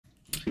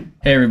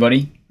Hey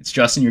everybody, it's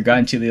Justin, your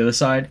guide to the other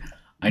side.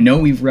 I know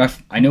we've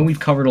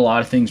covered a lot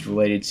of things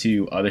related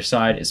to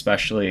Otherside,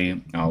 especially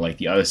like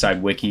the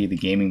Otherside wiki, the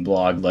gaming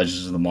blog,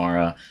 Legends of the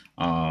Mara,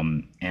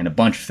 and a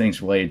bunch of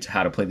things related to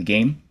how to play the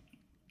game.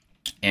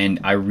 And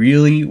I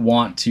really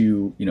want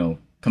to,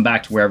 come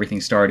back to where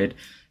everything started.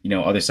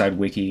 Otherside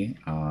wiki.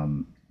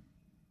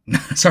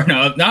 Sorry,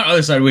 no, not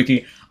Otherside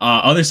wiki.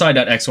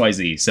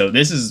 Otherside.xyz. So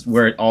this is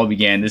where it all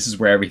began. This is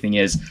where everything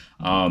is.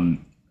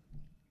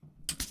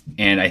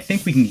 And I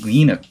think we can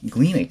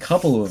glean a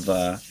couple of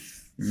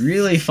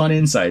really fun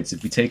insights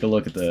if we take a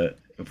look at the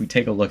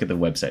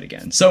website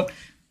again. So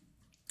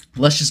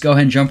let's just go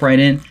ahead and jump right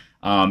in.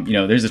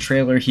 There's a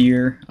trailer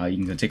here. You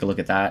can go take a look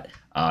at that.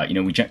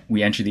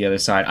 We enter the other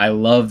side. I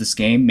love this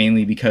game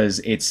mainly because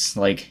it's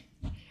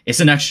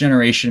the next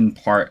generation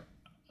part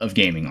of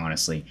gaming.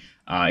 Honestly,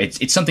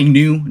 it's something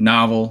new,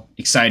 novel,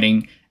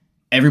 exciting.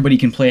 Everybody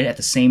can play it at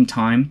the same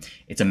time.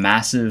 It's a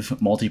massive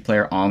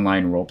multiplayer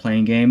online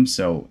role-playing game.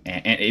 So,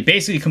 and it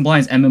basically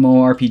combines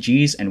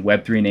MMORPGs and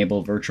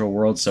Web3-enabled virtual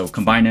worlds. So,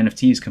 combine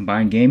NFTs,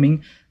 combine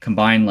gaming,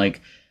 combine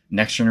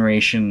next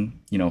generation,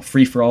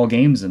 free-for-all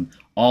games and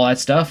all that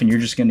stuff, and you're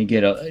just going to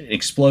get an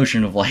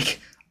explosion of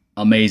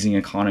amazing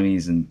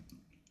economies, and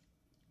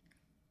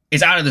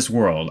it's out of this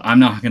world. I'm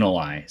not going to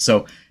lie.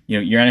 So,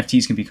 your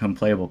NFTs can become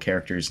playable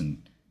characters,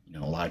 and a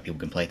lot of people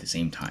can play at the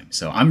same time.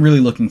 So I'm really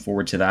looking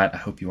forward to that. I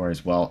hope you are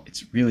as well.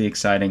 It's really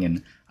exciting,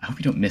 and I hope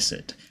you don't miss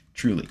it,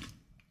 truly.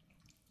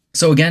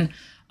 So again,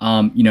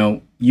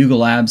 Yuga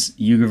Labs,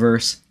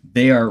 Yugaverse,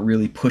 they are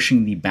really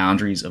pushing the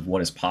boundaries of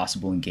what is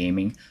possible in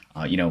gaming.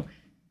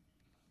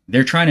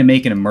 They're trying to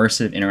make an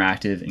immersive,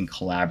 interactive, and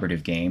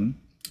collaborative game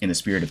in the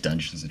spirit of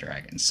Dungeons &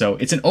 Dragons. So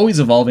it's an always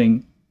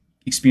evolving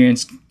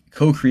experience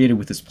co-created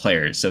with its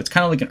players. So it's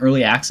kind of like an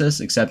early access,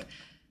 except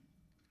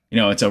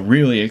it's a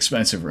really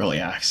expensive early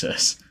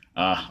access.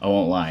 I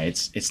won't lie.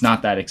 It's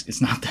not like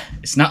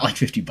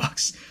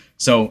 $50.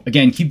 So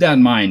again, keep that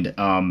in mind.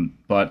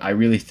 But I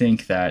really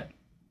think that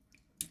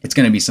it's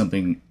going to be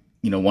something,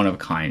 one of a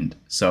kind.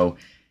 So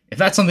if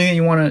that's something that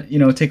you want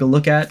to, take a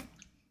look at,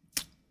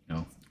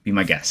 be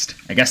my guest.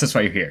 I guess that's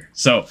why you're here.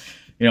 So,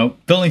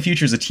 building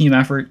future is a team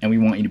effort, and we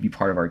want you to be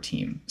part of our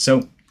team.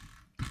 So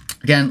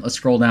again, let's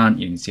scroll down.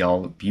 You can see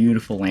all the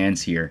beautiful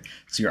lands here.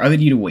 So your other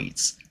deed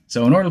awaits.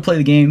 So in order to play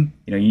the game,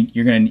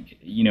 you're gonna,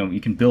 you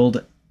can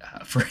build.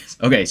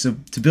 Okay, so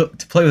to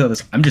play with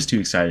this, I'm just too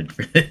excited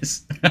for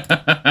this.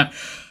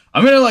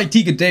 I'm gonna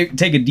take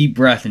a deep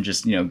breath and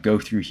just go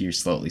through here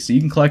slowly. So you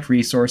can collect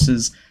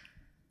resources,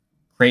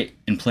 create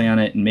and play on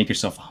it, and make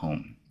yourself a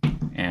home.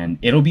 And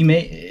it'll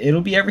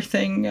be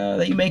everything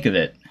that you make of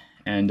it.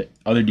 And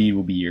other deed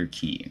will be your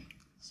key.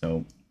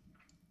 So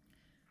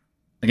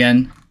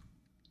again,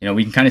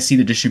 we can kind of see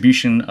the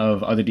distribution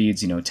of other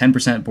deeds,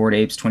 10% bored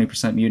apes,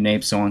 20% mutant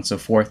apes, so on and so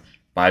forth.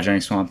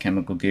 Biogenic swamp,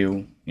 chemical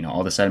goo,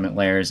 all the sediment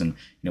layers, and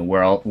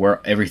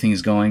where everything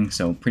is going.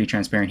 So pretty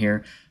transparent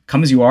here.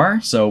 Come as you are,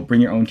 so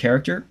bring your own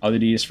character. Other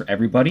deeds for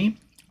everybody.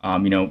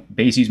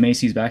 Basies,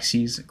 Macy's,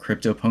 Backsies,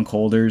 CryptoPunk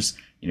holders.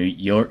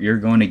 You're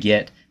going to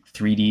get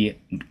 3D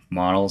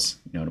models,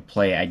 to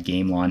play at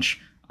game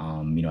launch,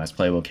 as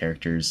playable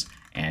characters.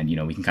 And,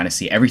 we can kind of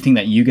see everything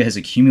that Yuga has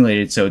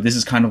accumulated. So this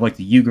is kind of like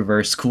the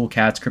Yugaverse, Cool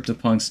Cats,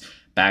 CryptoPunks,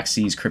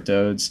 Backsies,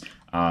 Cryptodes,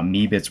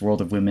 Meebits,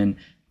 World of Women,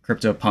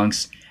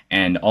 CryptoPunks,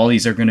 and all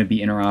these are going to be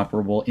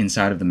interoperable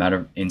inside of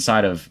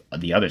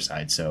the other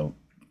side. So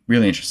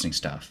really interesting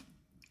stuff.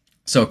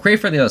 So create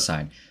for the other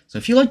side. So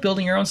if you like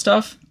building your own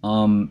stuff,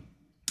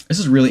 this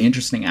is a really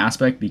interesting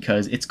aspect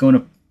because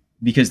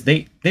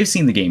they've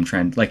seen the game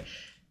trend.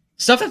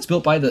 Stuff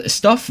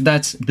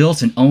that's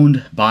built and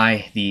owned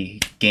by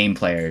the game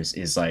players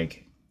is a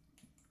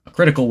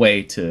critical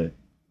way to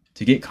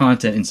get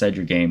content inside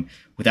your game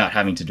without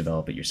having to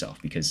develop it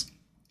yourself, because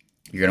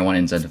you're going to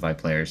want to incentivize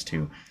players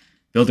to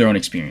build their own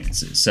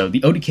experiences. So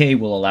the ODK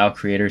will allow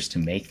creators to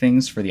make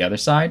things for the other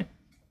side,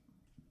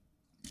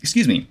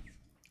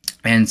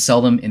 and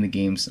sell them in the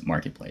game's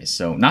marketplace.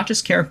 So not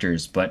just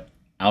characters, but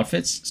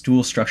outfits,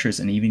 tool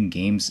structures, and even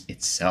games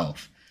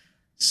itself.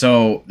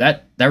 So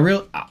that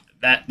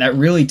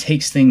really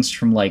takes things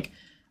from let's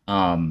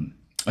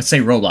say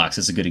Roblox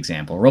is a good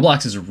example.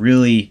 Roblox is a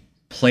really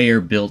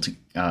player-built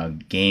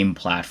game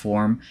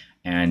platform,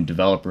 and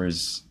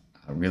developers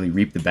really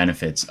reap the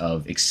benefits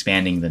of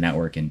expanding the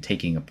network and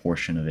taking a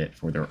portion of it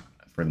for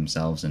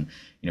themselves, and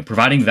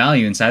providing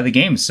value inside the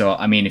game. So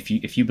I mean,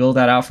 if you build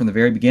that out from the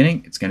very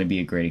beginning, it's going to be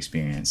a great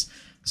experience.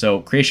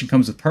 So creation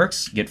comes with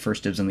perks. Get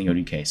first dibs on the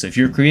ODK. So if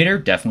you're a creator,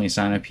 definitely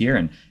sign up here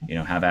and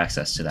have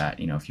access to that.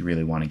 If you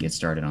really want to get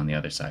started on the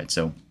other side.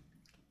 So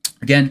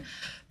again,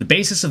 the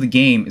basis of the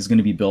game is going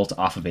to be built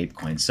off of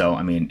ApeCoin. So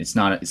I mean, it's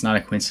not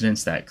a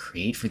coincidence that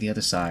Create for the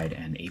Other Side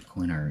and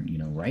ApeCoin are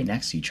right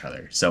next to each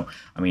other. So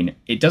I mean,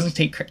 it doesn't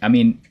take. I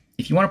mean,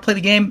 if you want to play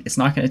the game, it's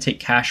not going to take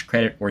cash,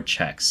 credit, or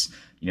checks.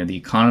 The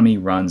economy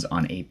runs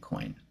on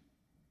ApeCoin.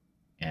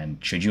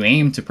 And should you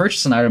aim to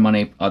purchase an item on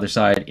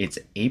Otherside, it's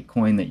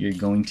ApeCoin that you're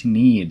going to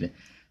need.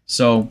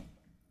 So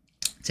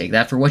take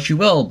that for what you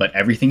will, but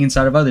everything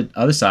inside of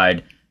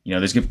Otherside you know,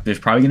 there's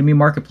probably going to be a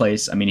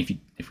marketplace. I mean,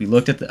 if we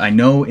looked at the, I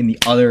know in the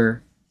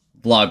other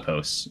blog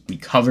posts we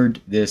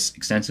covered this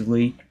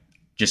extensively.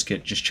 Just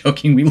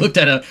joking. We looked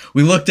at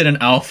an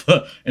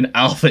alpha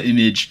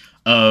image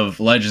of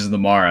Legends of the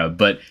Mara,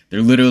 but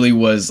there literally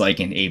was like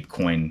an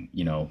ApeCoin,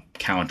 you know,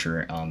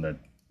 counter on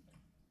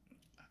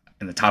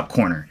in the top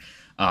corner.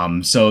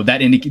 So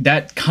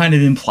that kind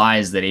of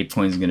implies that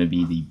ApeCoin is going to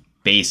be the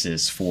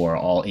basis for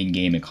all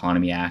in-game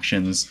economy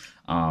actions,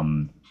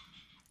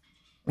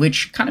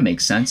 which kind of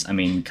makes sense. I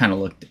mean, kind of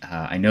looked.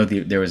 I know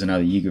there was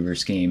another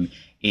Yugaverse game,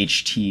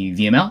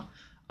 HTVML.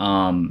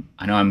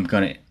 I know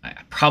I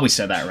probably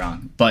said that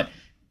wrong, but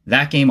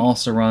that game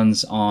also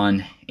runs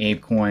on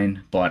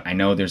ApeCoin, but I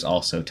know there's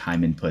also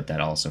time input that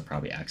also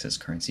probably acts as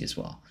currency as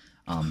well.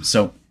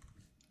 So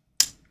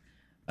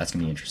that's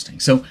going to be interesting.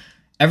 So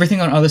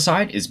everything on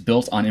Otherside is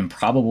built on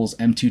Improbable's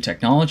M2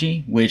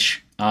 technology,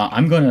 which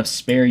I'm going to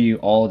spare you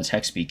all the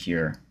tech speak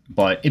here,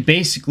 but it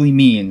basically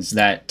means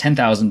that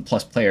 10,000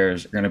 plus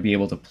players are going to be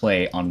able to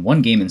play on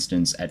one game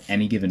instance at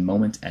any given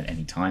moment at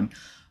any time.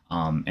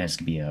 And it's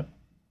going to be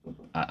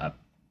a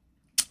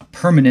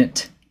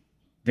permanent,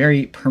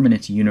 very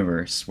permanent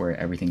universe where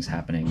everything's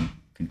happening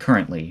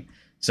concurrently.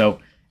 So,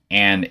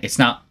 and it's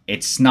not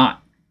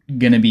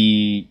going to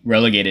be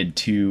relegated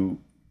to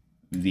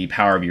the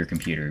power of your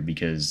computer,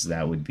 because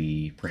that would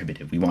be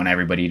prohibitive. We want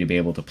everybody to be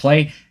able to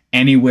play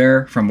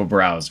anywhere from a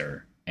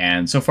browser.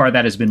 And so far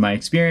that has been my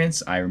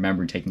experience. I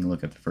remember taking a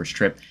look at the first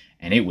trip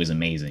and it was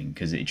amazing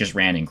because it just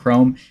ran in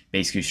Chrome,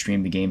 basically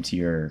streamed the game to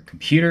your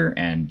computer,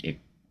 and it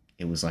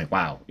was like,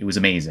 wow, it was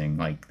amazing.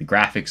 Like the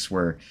graphics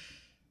were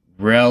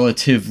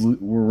relative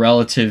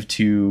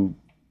to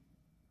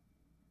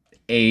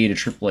A to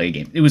AAA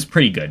game. It was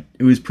pretty good.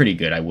 It was pretty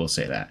good, I will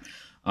say that.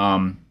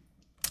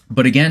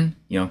 But again,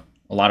 you know,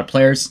 a lot of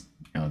players,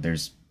 you know,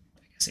 there's,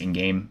 I guess,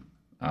 in-game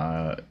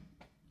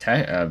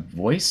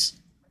voice.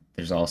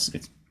 There's also,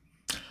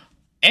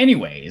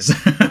 anyways,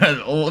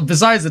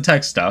 besides the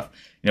tech stuff,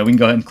 you know, we can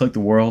go ahead and click the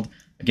world.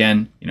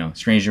 Again, you know,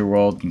 Stranger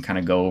World, you can kind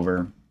of go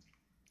over,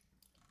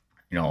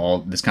 you know, all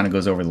this kind of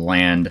goes over the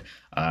land,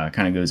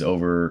 kind of goes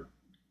over,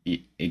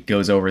 it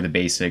goes over the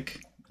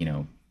basic, you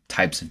know,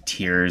 types of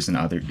tiers and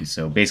other.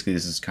 So basically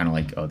this is kind of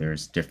like, oh,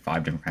 there's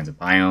 5 different kinds of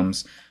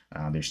biomes.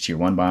 There's tier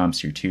 1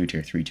 biomes, tier 2,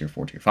 tier 3, tier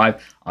 4, tier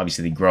 5.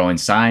 Obviously they grow in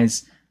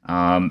size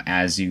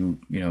as you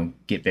know,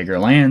 get bigger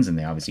lands, and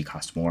they obviously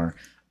cost more.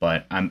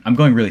 But I'm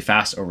going really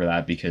fast over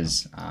that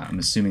because I'm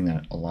assuming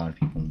that a lot of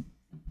people,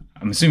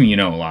 I'm assuming you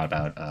know a lot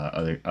about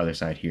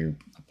Otherside here,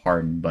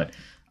 pardon, but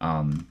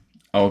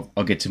I'll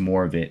get to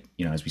more of it,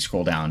 you know, as we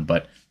scroll down.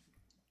 But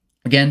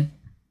again,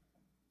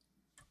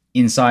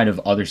 inside of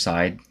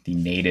Otherside, the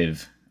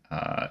natives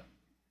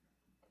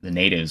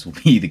will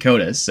be the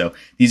Kodas. So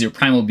these are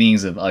primal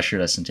beings that have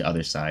ushered us into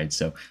Otherside.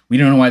 So we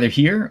don't know why they're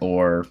here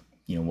or,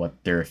 you know,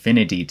 what their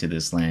affinity to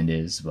this land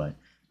is, but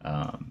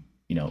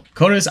you know,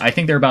 Kodas, I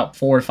think they're about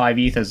 4 or 5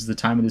 ETH as of the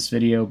time of this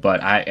video,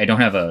 but I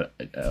don't have a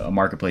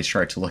marketplace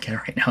chart to look at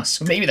right now,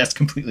 so maybe that's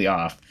completely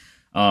off.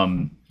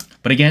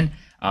 But again,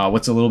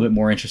 what's a little bit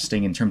more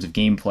interesting in terms of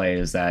gameplay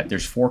is that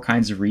there's 4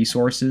 kinds of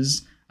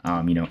resources.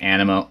 You know,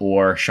 anima,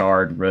 ore,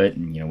 shard, root,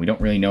 and you know, we don't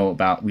really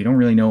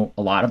know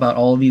a lot about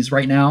all of these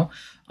right now.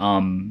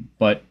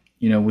 But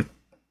you know, with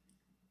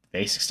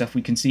basic stuff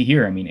we can see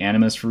here, I mean,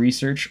 anima is for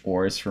research,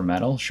 ore is for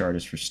metal, shard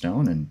is for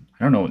stone, and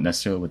I don't know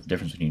necessarily what the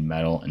difference between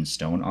metal and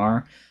stone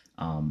are.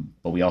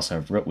 But we also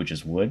have root, which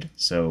is wood,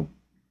 so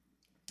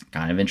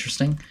kind of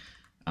interesting.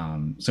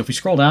 So if we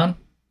scroll down,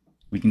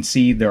 we can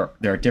see there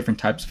are different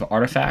types of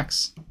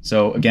artifacts.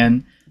 So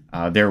again,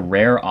 they're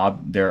rare.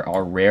 I'm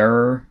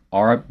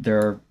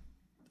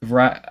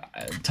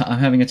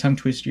having a tongue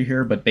twister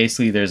here, but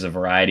basically there's a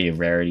variety of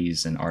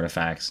rarities and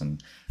artifacts,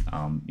 and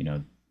you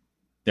know,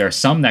 there are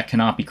some that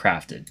cannot be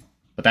crafted,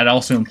 but that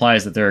also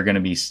implies that there are going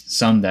to be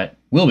some that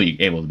will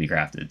be able to be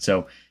crafted.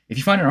 So if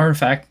you find an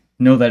artifact,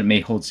 know that it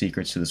may hold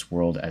secrets to this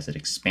world as it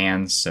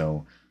expands.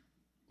 So,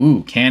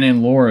 ooh,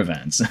 canon lore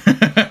events.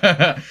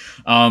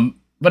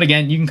 But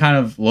again, you can kind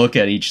of look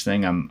at each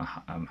thing.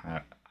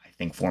 I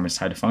think form is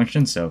tied to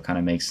function, so it kind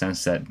of makes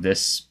sense that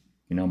this,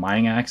 you know,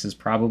 mining axe is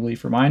probably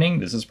for mining.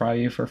 This is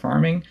probably for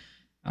farming.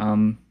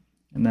 And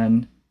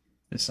then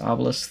this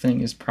obelisk thing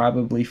is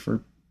probably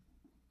for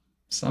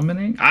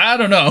summoning. I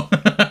don't know.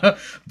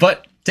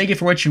 But take it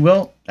for what you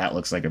will. That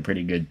looks like a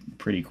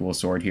pretty cool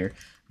sword here.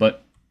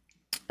 But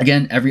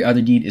again, every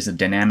other deed is a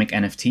dynamic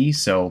NFT,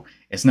 so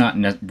it's not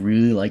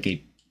really like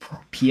a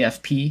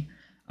PFP.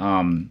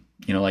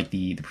 You know, like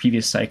the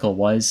previous cycle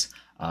was.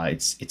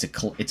 It's a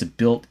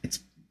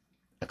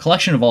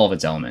collection of all of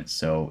its elements.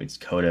 So it's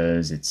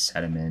Kodas, it's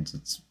sediment,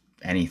 it's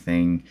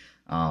anything.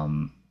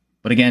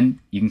 But again,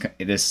 you can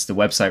the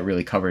website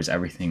really covers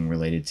everything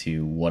related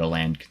to what a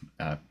land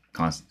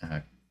parts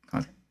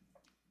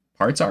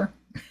are.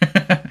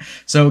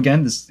 So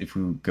again, if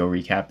we go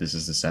recap, this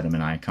is the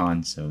sediment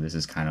icon. So this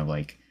is kind of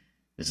like,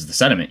 this is the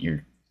sediment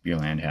your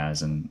land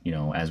has, and you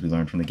know, as we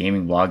learned from the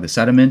gaming blog, the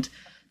sediment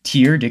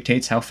tier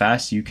dictates how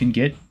fast you can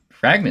get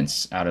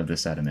fragments out of the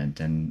sediment,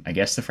 and I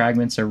guess the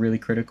fragments are really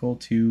critical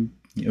to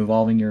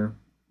evolving your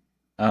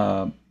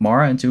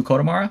Mara into a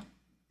Coda Mara,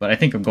 but I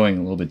think I'm going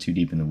a little bit too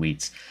deep in the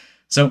weeds.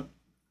 So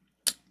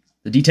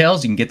the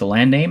details, you can get the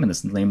land name and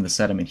the name of the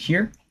sediment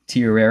here.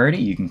 Tier rarity,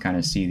 you can kind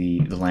of see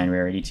the land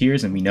rarity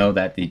tiers, and we know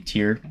that the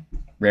tier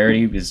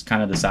rarity is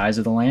kind of the size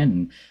of the land,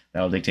 and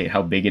that'll dictate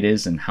how big it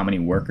is and how many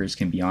workers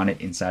can be on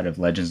it inside of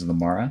Legends of the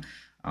Mara.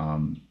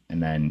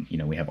 And then, you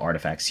know, we have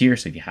artifacts here,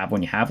 so if you have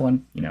one, you have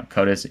one. You know,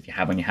 codas, if you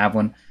have one, you have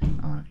one.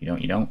 If you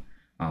don't, you don't.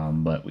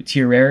 But with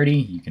tier rarity,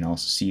 you can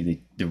also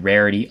see the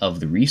rarity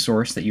of the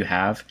resource that you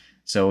have.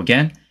 So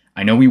again,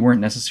 I know we weren't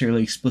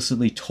necessarily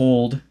explicitly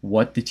told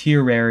what the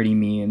tier rarity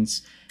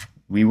means.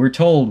 We were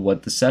told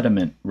what the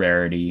sediment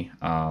rarity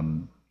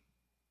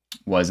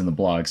was in the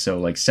blog. So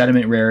like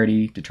sediment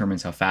rarity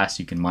determines how fast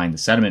you can mine the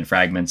sediment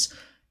fragments.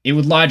 It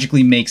would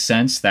logically make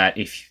sense that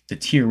if the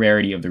tier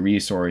rarity of the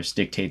resource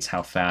dictates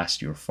how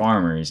fast your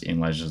farmers in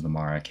Legends of the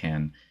Mara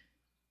can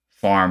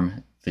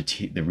farm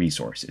the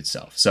resource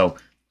itself. So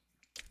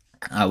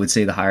I would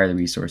say the higher the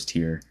resource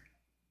tier,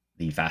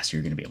 the faster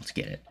you're going to be able to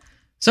get it.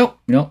 So,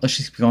 you know, let's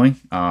just keep going.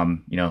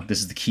 You know, this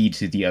is the key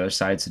to the other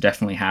side, so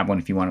definitely have one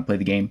if you want to play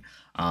the game.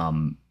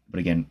 But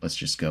again, let's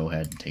just go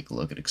ahead and take a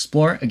look at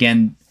Explore.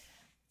 Again,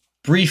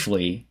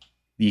 briefly,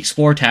 the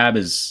Explore tab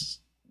is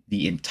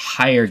the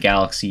entire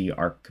galaxy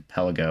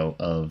archipelago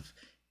of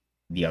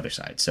the other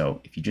side. So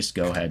if you just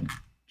go ahead,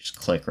 just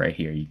click right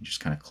here, you can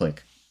just kind of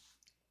click,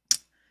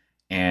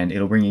 and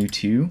it'll bring you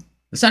to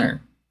the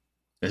center.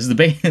 This is the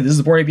this is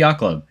the Bored Ape Yacht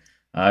Club.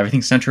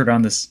 Everything's centered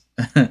on this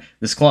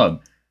this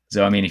club.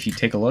 So I mean, if you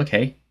take a look,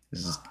 hey,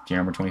 this is Jan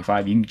number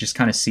 25. You can just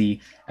kind of see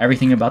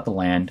everything about the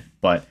land.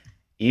 But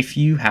if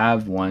you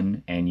have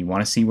one and you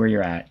want to see where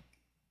you're at,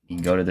 you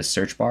can go to the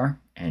search bar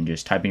and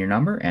just type in your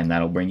number, and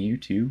that'll bring you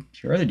to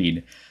your other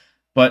deed.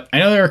 But I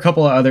know there are a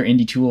couple of other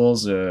indie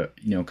tools, you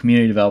know,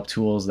 community developed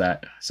tools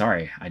that,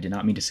 sorry, I did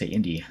not mean to say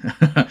indie,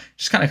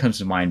 just kind of comes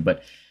to mind.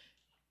 But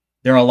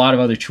there are a lot of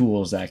other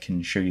tools that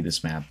can show you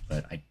this map,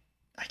 but I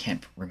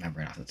can't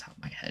remember it off the top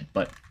of my head.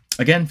 But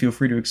again, feel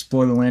free to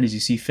explore the land as you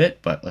see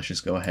fit, but let's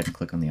just go ahead and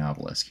click on the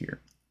obelisk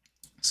here.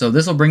 So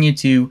this will bring you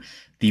to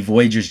the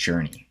Voyager's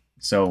Journey.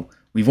 So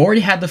we've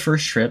already had the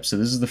first trip, so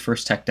this is the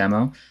first tech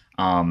demo.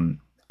 I'm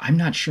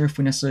not sure if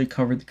we necessarily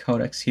covered the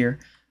codex here.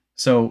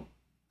 So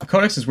a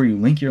codex is where you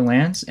link your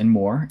lands and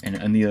more, and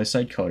on the other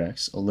side,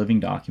 codex, a living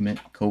document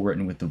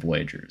co-written with the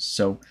Voyagers.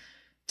 So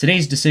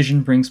today's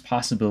decision brings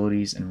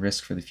possibilities and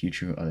risk for the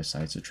future of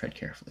Otherside, so tread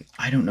carefully.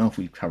 I don't know if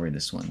we've covered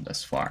this one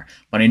thus far,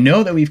 but I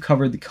know that we've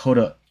covered the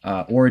Coda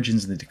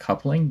origins and the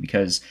decoupling,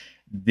 because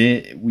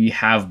we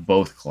have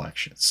both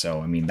collections.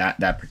 So I mean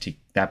that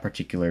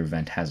particular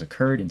event has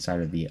occurred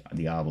inside of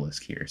the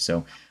obelisk here.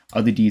 So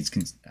other deeds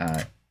can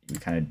we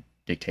kind of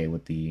dictate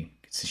what the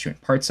constituent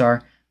parts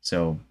are.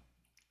 So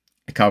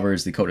it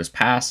covers the Coda's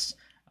past,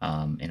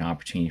 an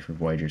opportunity for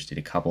Voyagers to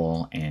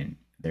decouple, and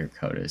their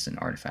codas and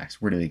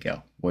artifacts. Where do they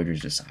go?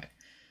 Voyagers decide.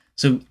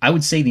 So I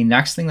would say the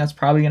next thing that's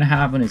probably going to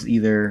happen is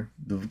either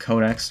the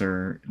codex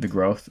or the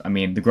growth. I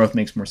mean, the growth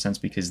makes more sense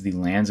because the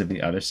lands of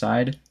the other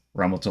side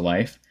rumble to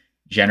life,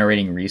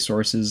 generating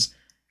resources,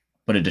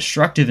 but a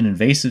destructive and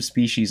invasive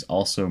species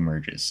also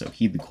emerges. So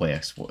heed the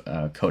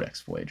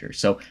codex Voyager.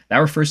 So that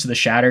refers to the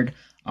Shattered.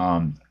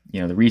 You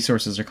know, the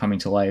resources are coming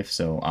to life,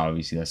 so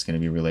obviously that's going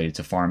to be related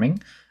to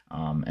farming.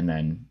 And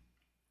then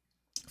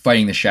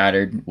fighting the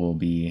Shattered will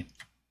be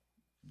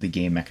the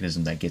game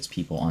mechanism that gets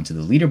people onto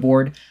the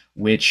leaderboard,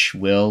 which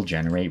will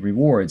generate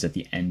rewards at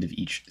the end of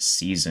each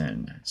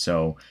season.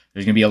 So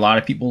there's going to be a lot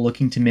of people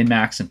looking to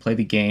min-max and play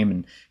the game,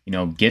 and you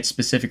know, get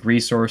specific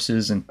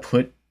resources and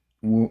put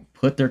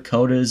their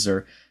codas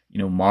or, you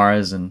know,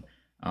 Maras, and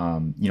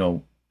you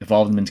know,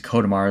 evolve them into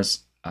Coda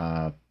Maras,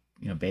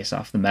 you know, based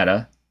off the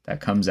meta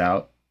that comes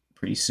out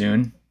pretty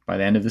soon, by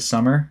the end of this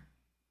summer.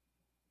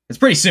 It's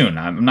pretty soon,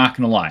 I'm not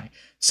gonna lie.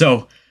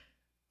 So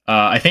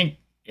I think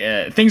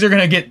things are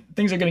gonna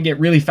get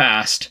really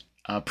fast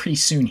pretty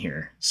soon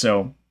here.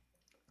 So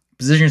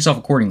position yourself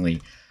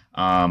accordingly.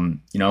 You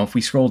know, if we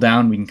scroll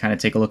down, we can kind of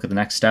take a look at the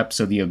next step.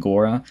 So the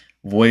Agora,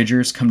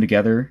 Voyagers come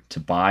together to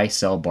buy,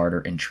 sell, barter,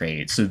 and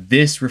trade. So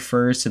this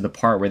refers to the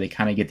part where they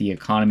kind of get the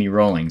economy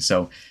rolling.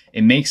 So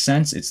it makes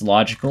sense. It's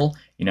logical.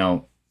 You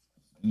know,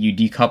 you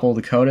decouple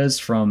the codas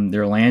from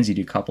their lands. You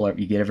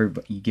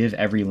give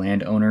every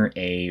landowner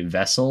a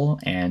vessel,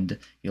 and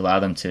you allow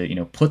them to, you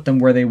know, put them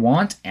where they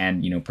want,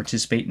 and, you know,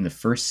 participate in the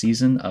first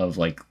season of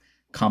like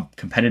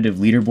competitive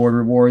leaderboard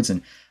rewards,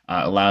 and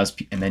allows,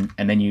 and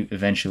then you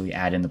eventually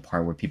add in the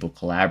part where people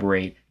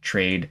collaborate,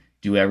 trade,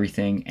 do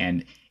everything.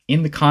 And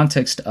in the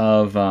context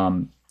of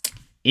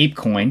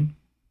ApeCoin,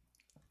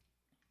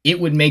 it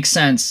would make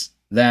sense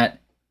that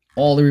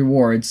all the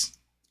rewards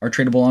are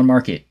tradable on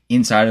market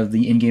inside of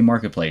the in-game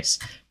marketplace,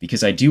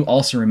 because I do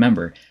also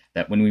remember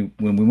that when we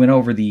went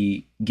over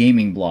the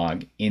gaming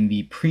blog in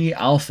the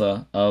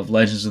pre-alpha of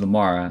Legends of the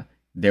Mara,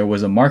 there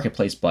was a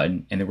marketplace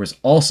button, and there was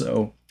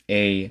also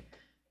a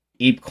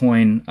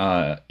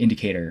ApeCoin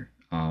indicator,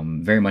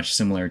 very much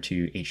similar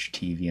to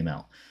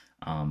HTVML.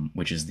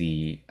 which is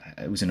it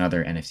was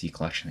another NFT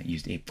collection that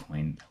used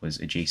ApeCoin that was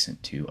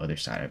adjacent to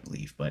Otherside, I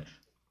believe. But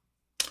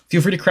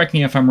feel free to correct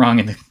me if I'm wrong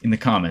in the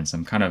comments.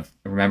 I'm kind of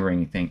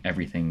remembering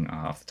everything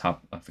off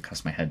the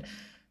cusp of my head.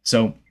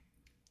 So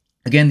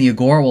again, the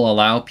Agora will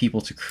allow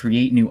people to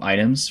create new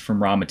items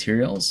from raw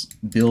materials,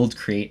 build,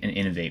 create, and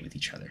innovate with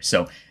each other.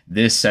 So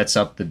this sets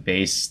up the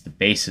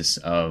basis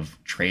of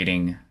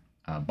trading,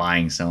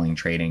 buying, selling,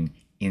 trading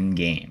in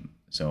game.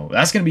 So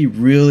that's going to be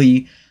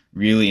really,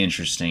 really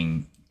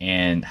interesting,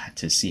 and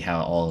to see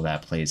how all of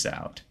that plays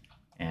out.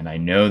 And I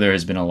know there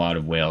has been a lot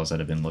of whales that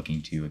have been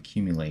looking to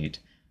accumulate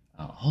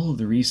all of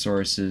the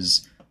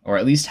resources, or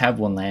at least have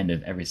one land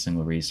of every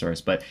single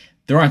resource. But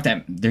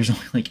there's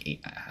only like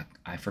 8.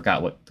 I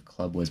forgot what the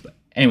club was, but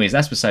anyways,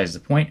 that's besides the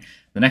point.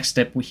 The next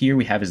step here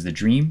we have is the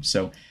dream.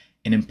 So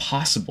an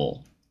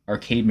impossible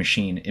arcade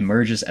machine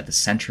emerges at the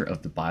center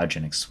of the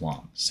biogenic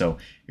swamp. So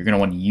you're going to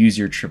want to use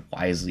your trip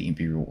wisely and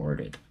be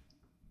rewarded.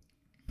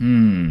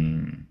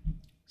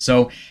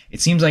 So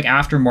it seems like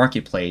after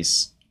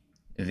Marketplace,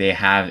 they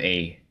have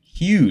a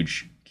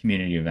huge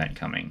community event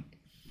coming.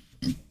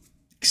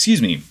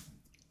 Excuse me.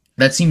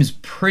 That seems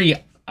pretty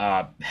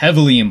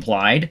heavily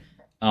implied.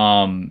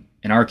 An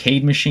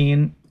arcade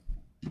machine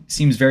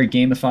seems very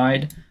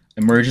gamified.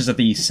 Emerges at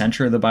the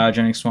center of the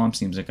biogenic swamp.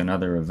 Seems like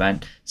another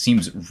event.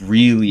 Seems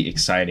really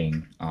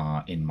exciting,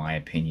 in my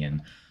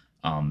opinion.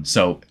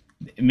 So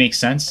it makes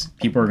sense.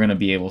 People are going to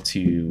be able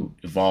to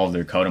evolve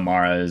their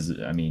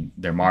Kodamaras. I mean,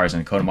 their Maras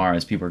and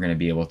Kodamaras. People are going to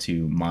be able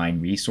to mine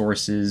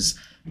resources,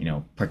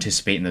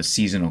 participate in those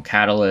seasonal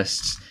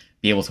catalysts,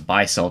 be able to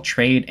buy, sell,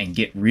 trade, and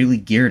get really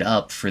geared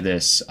up for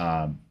this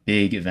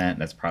big event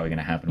that's probably going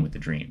to happen with the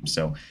Dream.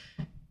 So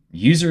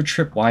use your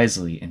trip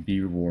wisely and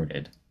be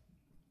rewarded.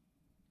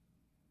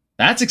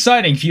 That's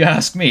exciting if you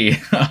ask me.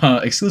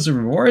 Exclusive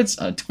rewards,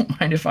 don't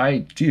mind if I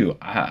do.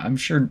 I'm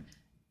sure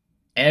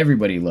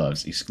everybody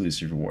loves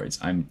exclusive rewards.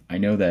 I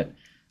know that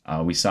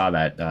we saw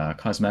that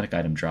cosmetic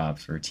item drop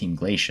for Team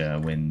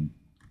Glacia when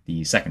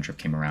the second trip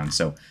came around.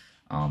 So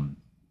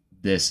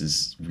this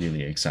is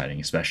really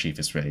exciting, especially if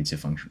it's related to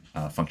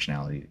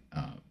functionality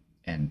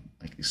and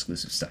like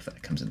exclusive stuff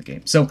that comes in the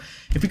game. So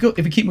if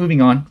we keep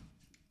moving on,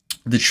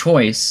 the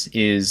choice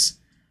is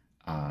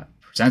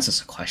presents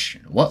us a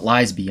question: what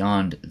lies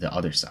beyond the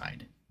other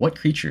side? What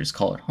creatures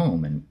call it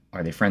home, and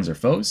are they friends or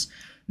foes?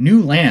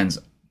 New lands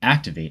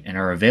activate and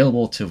are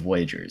available to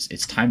voyagers.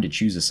 It's time to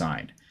choose a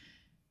side.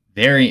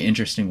 Very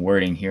interesting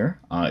wording here.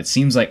 It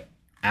seems like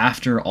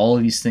after all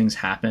of these things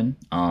happen,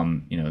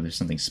 there's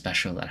something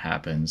special that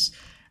happens,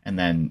 and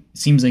then it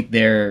seems like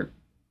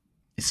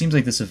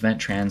this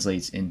event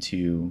translates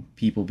into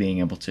people being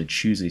able to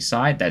choose a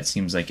side. That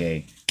seems like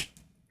a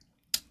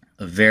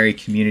very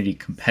community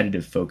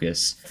competitive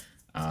focus.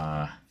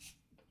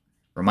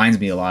 Reminds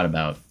me a lot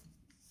about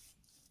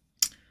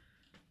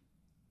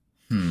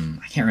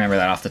I can't remember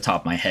that off the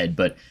top of my head,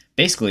 but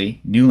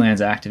basically new lands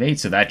activate,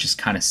 so that just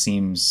kind of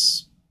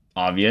seems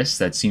obvious.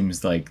 That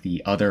seems like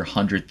the other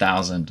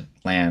 100,000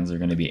 lands are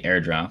going to be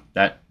airdrop.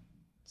 That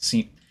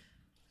seems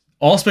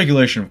all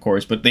speculation, of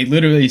course, but they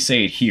literally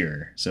say it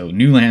here. So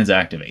new lands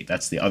activate.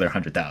 That's the other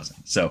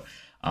 100,000. So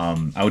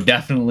I would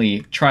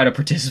definitely try to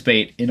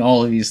participate in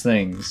all of these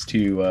things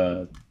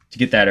to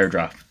get that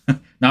airdrop.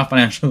 Not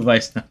financial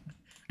advice,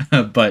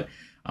 but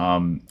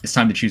it's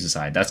time to choose a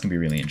side. That's gonna be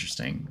really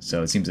interesting.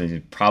 So it seems like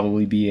it'd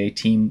probably be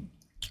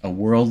a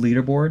world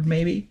leaderboard,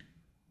 maybe.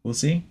 We'll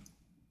see.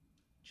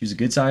 Choose a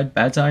good side,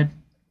 bad side.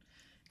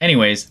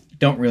 Anyways,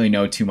 don't really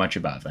know too much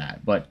about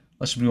that, but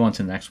let's move on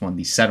to the next one,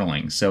 the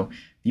settling. So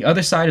the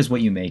other side is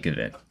what you make of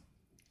it.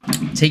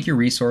 Take your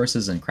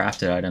resources and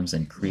crafted items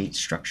and create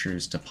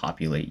structures to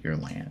populate your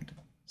land.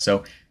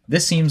 So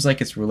this seems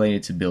like it's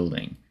related to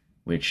building,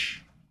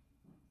 which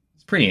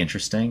is pretty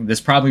interesting.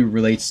 This probably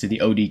relates to the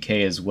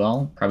ODK as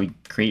well. Probably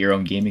create your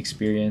own game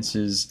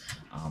experiences,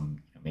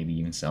 maybe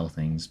even sell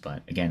things,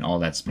 but again, all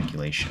that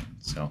speculation.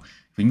 So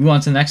if we move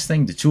on to the next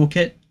thing, the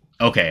toolkit.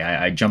 Okay,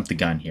 I jumped the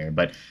gun here,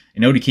 but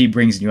an ODK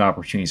brings new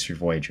opportunities for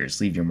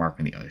voyagers. Leave your mark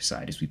on the other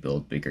side as we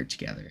build bigger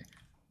together.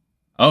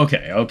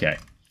 Okay.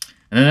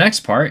 And then the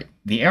next part,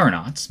 the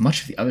aeronauts.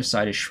 Much of the other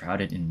side is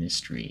shrouded in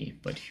mystery,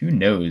 but who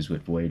knows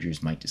what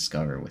voyagers might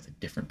discover with a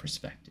different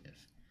perspective.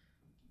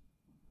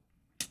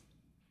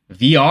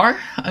 VR,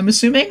 I'm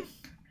assuming?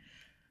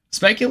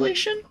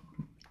 Speculation?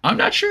 I'm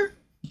not sure.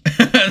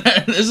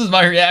 This is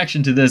my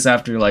reaction to this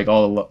after like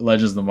all the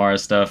Legends of the Mara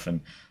stuff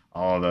and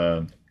all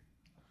of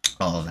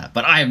that.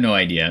 But I have no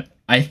idea.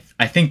 I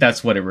think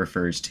that's what it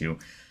refers to.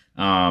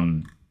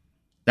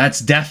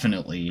 That's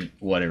definitely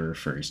what it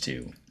refers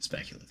to,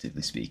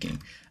 speculatively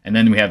speaking. And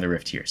then we have the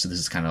rift here. So this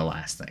is kind of the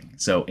last thing.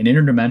 So an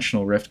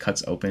interdimensional rift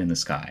cuts open in the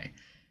sky.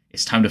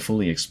 It's time to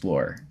fully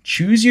explore.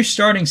 Choose your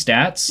starting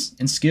stats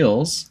and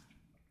skills.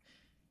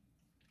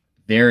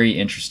 Very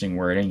interesting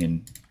wording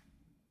and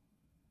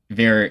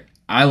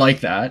I like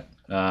that.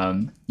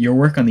 Your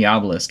work on the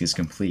obelisk is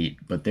complete,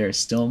 but there is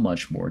still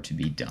much more to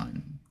be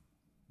done.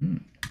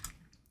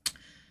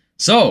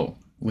 So,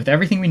 with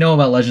everything we know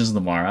about Legends of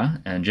the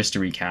Mara, and just to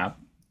recap,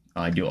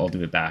 I'll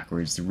do it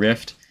backwards. The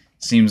Rift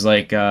seems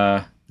like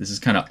this is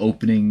kind of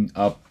opening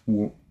up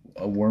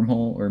a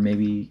wormhole, or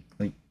maybe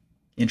like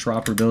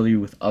interoperability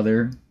with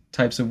other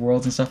types of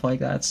worlds and stuff like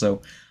that.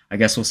 So I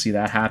guess we'll see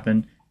that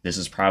happen. This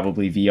is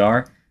probably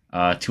VR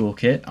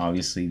toolkit.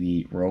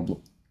 Obviously,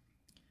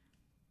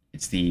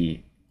 it's the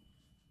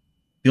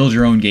build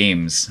your own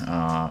games,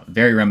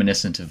 very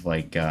reminiscent of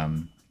like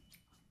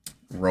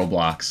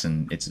Roblox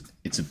and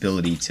its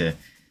ability to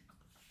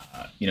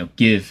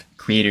give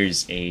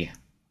creators a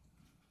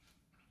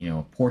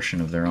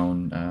portion of their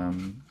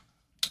own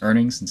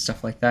earnings and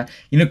stuff like that.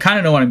 Kind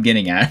of know what I'm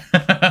getting at.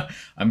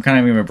 I'm kind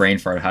of having a brain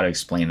fart how to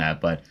explain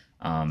that, but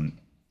it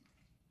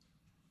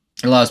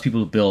allows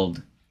people to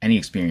build any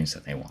experience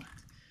that they want.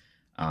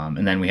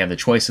 And then we have the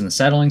choice in the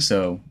settling.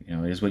 So,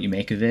 it is what you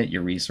make of it.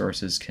 Your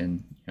resources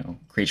can,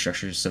 create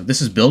structures. So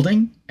this is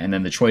building, and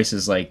then the choice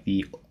is like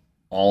the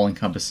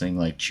all-encompassing,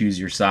 like choose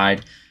your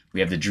side. We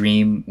have the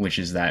dream, which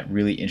is that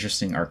really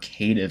interesting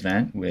arcade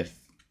event with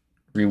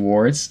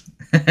rewards.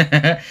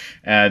 The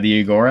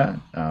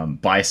Agora,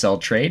 buy, sell,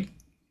 trade.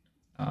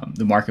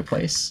 The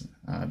marketplace,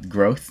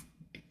 growth,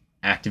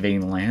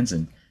 activating the lands,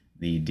 and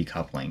the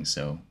decoupling.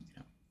 So,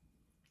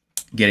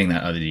 getting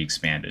that other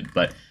expanded.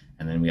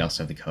 And then we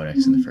also have the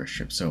codex in the first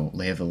trip. So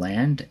lay of the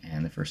land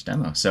and the first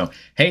demo. So,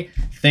 hey,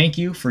 thank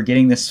you for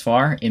getting this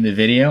far in the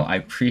video. I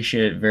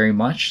appreciate it very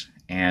much.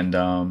 And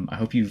I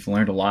hope you've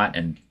learned a lot,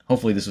 and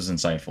hopefully this was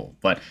insightful.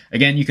 But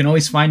again, you can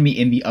always find me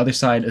in the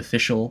Otherside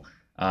official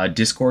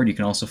Discord. You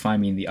can also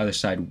find me in the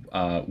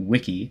Otherside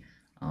wiki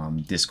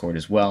Discord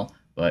as well.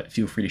 But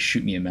feel free to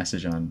shoot me a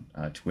message on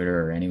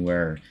Twitter or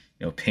anywhere,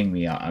 or ping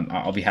me.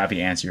 I'll be happy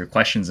to answer your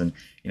questions. And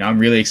I'm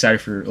really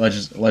excited for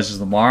Legends of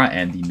the Mara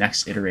and the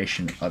next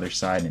iteration of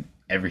Otherside and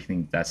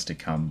everything that's to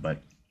come. But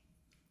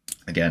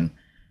again,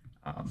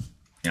 I'm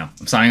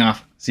signing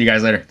off. See you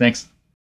guys later. Thanks.